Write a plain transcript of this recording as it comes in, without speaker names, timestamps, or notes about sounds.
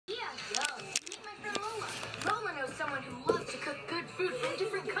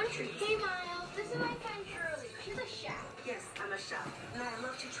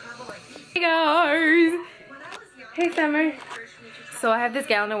Hey guys! Hey Summer. So I have this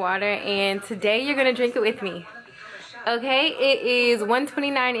gallon of water and today you're gonna drink it with me. Okay, it is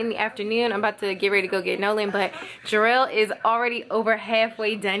 1:29 in the afternoon. I'm about to get ready to go get Nolan, but Jarrell is already over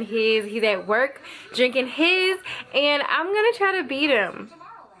halfway done his. He's at work drinking his and I'm gonna try to beat him.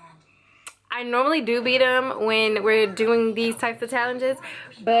 I normally do beat him when we're doing these types of challenges,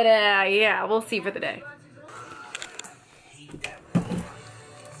 but yeah, we'll see for the day.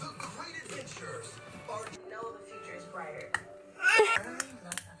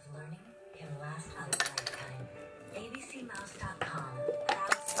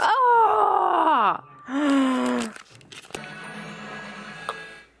 Oh!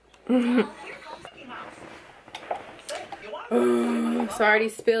 So I already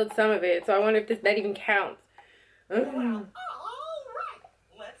spilled some of it, so I wonder if that even counts. All right,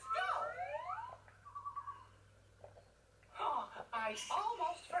 let's go. Oh, I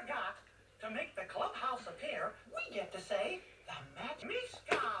almost forgot. To make the clubhouse appear, we get to say the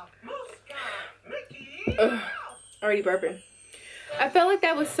Mishka, Muska, Mickey Mouse. Already burping. I felt like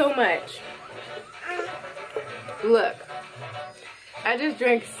that was so much. Look, I just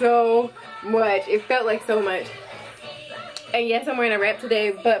drank so much. It felt like so much. And yes, I'm wearing a wrap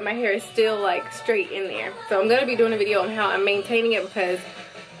today, but my hair is still like straight in there. So I'm gonna be doing a video on how I'm maintaining it because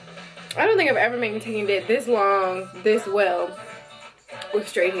I don't think I've ever maintained it this long, this well, with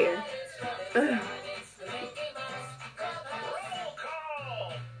straight hair.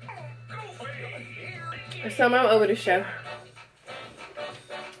 So I'm over the show.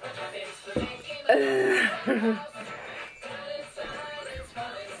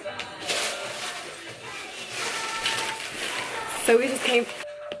 So we just came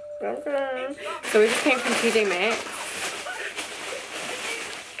from TJ Maxx.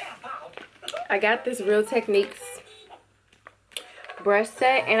 I got this Real Techniques brush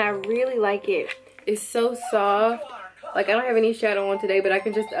set and I really like it. It's so soft. Like I don't have any shadow on today, but I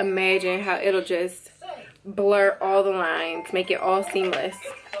can just imagine how it'll just blur all the lines, make it all seamless.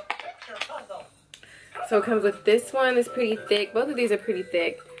 So it comes with this one, it's pretty thick. Both of these are pretty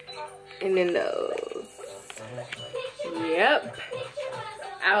thick. And then those. Yep.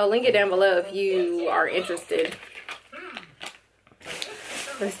 I'll link it down below if you are interested.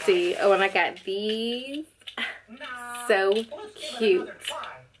 Let's see. Oh, and I got these. So cute.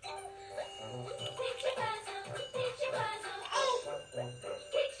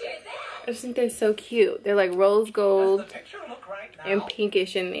 I just think they're so cute. They're like rose gold and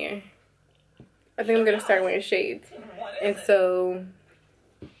pinkish in there. I think I'm gonna start wearing shades. And so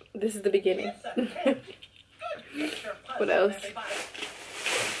this is the beginning. What else?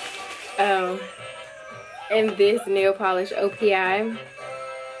 Oh, and this nail polish OPI.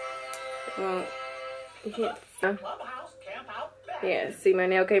 Well, yeah, see my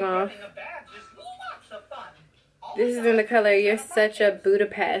nail came off. This is in the color You're Such a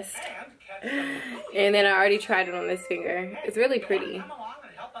Budapest. And then I already tried it on this finger. It's really pretty.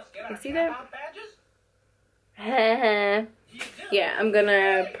 You see that? Yeah, I'm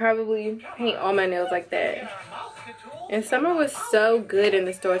gonna probably paint all my nails like that. And summer was so good in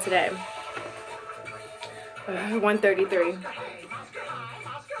the store today. 133.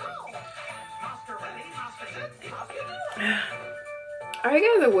 Are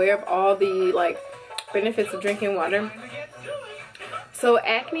you guys aware of all the like benefits of drinking water? So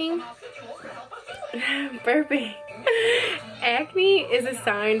acne, burping. Acne is a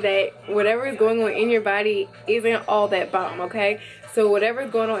sign that whatever is going on in your body isn't all that bomb, okay? So whatever is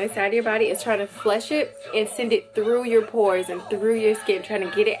going on inside your body is trying to flush it and send it through your pores and through your skin, trying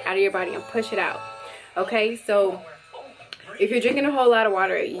to get it out of your body and push it out, okay? So if you're drinking a whole lot of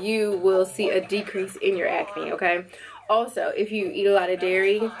water, you will see a decrease in your acne, okay? Also, if you eat a lot of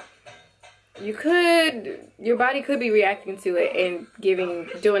dairy, your body could be reacting to it and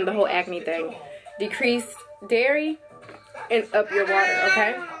doing the whole acne thing. Decrease dairy and up your water,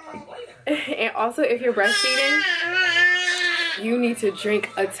 okay? And also if you're breastfeeding, you need to drink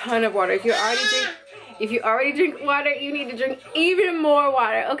a ton of water. If you already drink water, you need to drink even more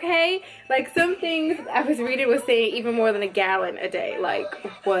water, okay? Like some things I was reading was saying even more than a gallon a day. Like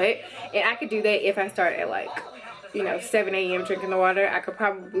what? And I could do that if I start at like, you know, 7 a.m. drinking the water. I could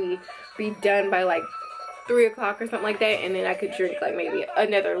probably be done by like 3 o'clock or something like that, and then I could drink like maybe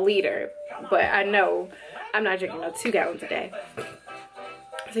another liter. But I know I'm not drinking no 2 gallons a day.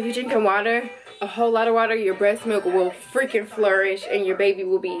 So if you're drinking water, a whole lot of water, your breast milk will freaking flourish and your baby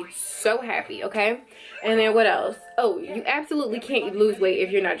will be so happy, okay? And then what else? Oh, you absolutely can't lose weight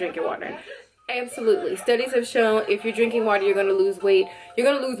if you're not drinking water. Absolutely. Studies have shown if you're drinking water, you're going to lose weight. You're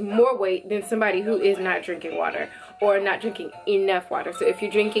going to lose more weight than somebody who is not drinking water. or not drinking enough water. So if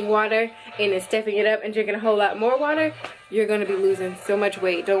you're drinking water and then stepping it up and drinking a whole lot more water, you're gonna be losing so much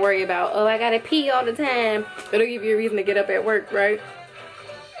weight. Don't worry about, oh, I gotta pee all the time. It'll give you a reason to get up at work, right?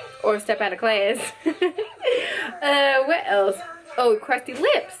 Or step out of class. What else? Oh, crusty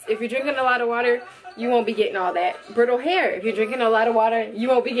lips. If you're drinking a lot of water, you won't be getting all that. Brittle hair. If you're drinking a lot of water, you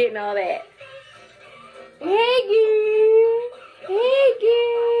won't be getting all that. Hey, girl. Hey,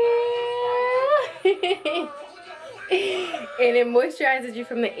 girl. And it moisturizes you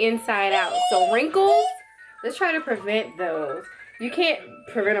from the inside out. So wrinkles, let's try to prevent those. You can't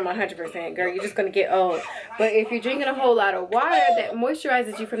prevent them 100%, girl. You're just going to get old. But if you're drinking a whole lot of water, that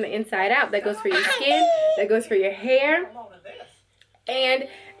moisturizes you from the inside out. That goes for your skin. That goes for your hair. And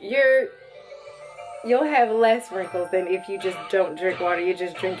you'll have less wrinkles than if you just don't drink water. You're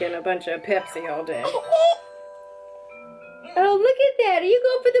just drinking a bunch of Pepsi all day. Oh, look at that. Are you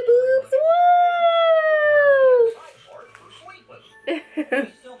going for the boobs? Whoa!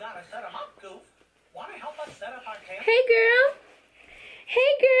 Hey, girl.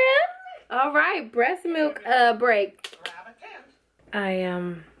 Hey, girl. All right, breast milk break.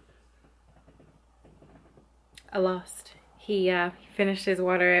 I lost. He finished his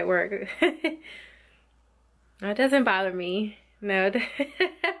water at work. It doesn't bother me. No, it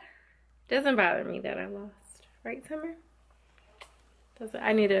doesn't bother me that I lost. Right, Summer? I think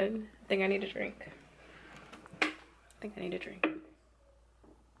I need a drink. I think I need a drink.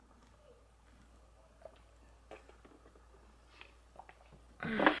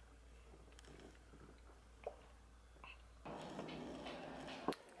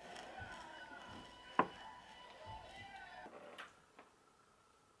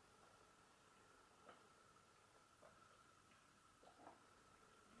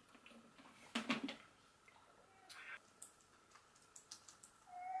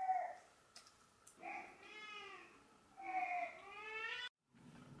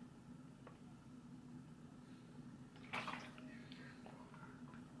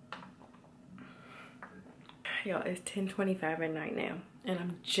 Y'all, it's 10:25 at night now, and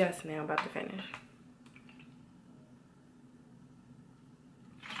I'm just now about to finish.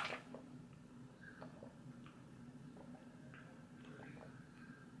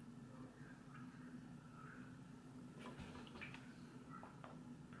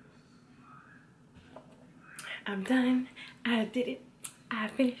 I'm done. I did it. I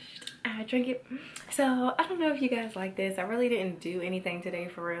finished. I drank it. So I don't know if you guys like this. I really didn't do anything today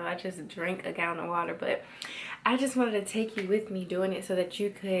for real. I just drank a gallon of water, but I just wanted to take you with me doing it so that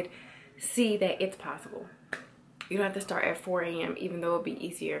you could see that it's possible. You don't have to start at 4 a.m. even though it'd be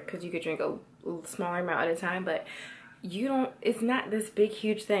easier because you could drink a smaller amount at a time, but it's not this big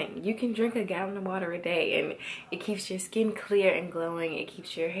huge thing. You can drink a gallon of water a day and it keeps your skin clear and glowing. It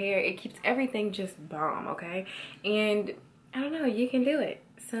keeps your hair, it keeps everything just bomb, okay? And I don't know, you can do it.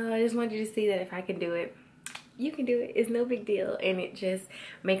 So I just wanted you to see that if I can do it, you can do it. It's no big deal, and it just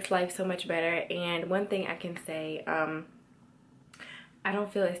makes life so much better. And one thing I can say, I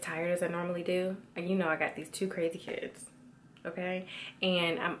don't feel as tired as I normally do. And you know I got these 2 crazy kids, okay?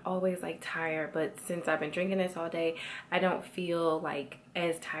 And I'm always like tired, but since I've been drinking this all day, I don't feel like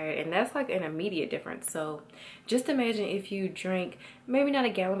as tired, and that's like an immediate difference. So just imagine if you drink, maybe not a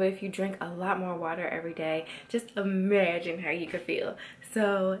gallon, but if you drink a lot more water every day, just imagine how you could feel.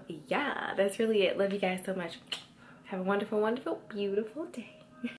 So yeah, that's really it. Love you guys so much. Have a wonderful, wonderful, beautiful day.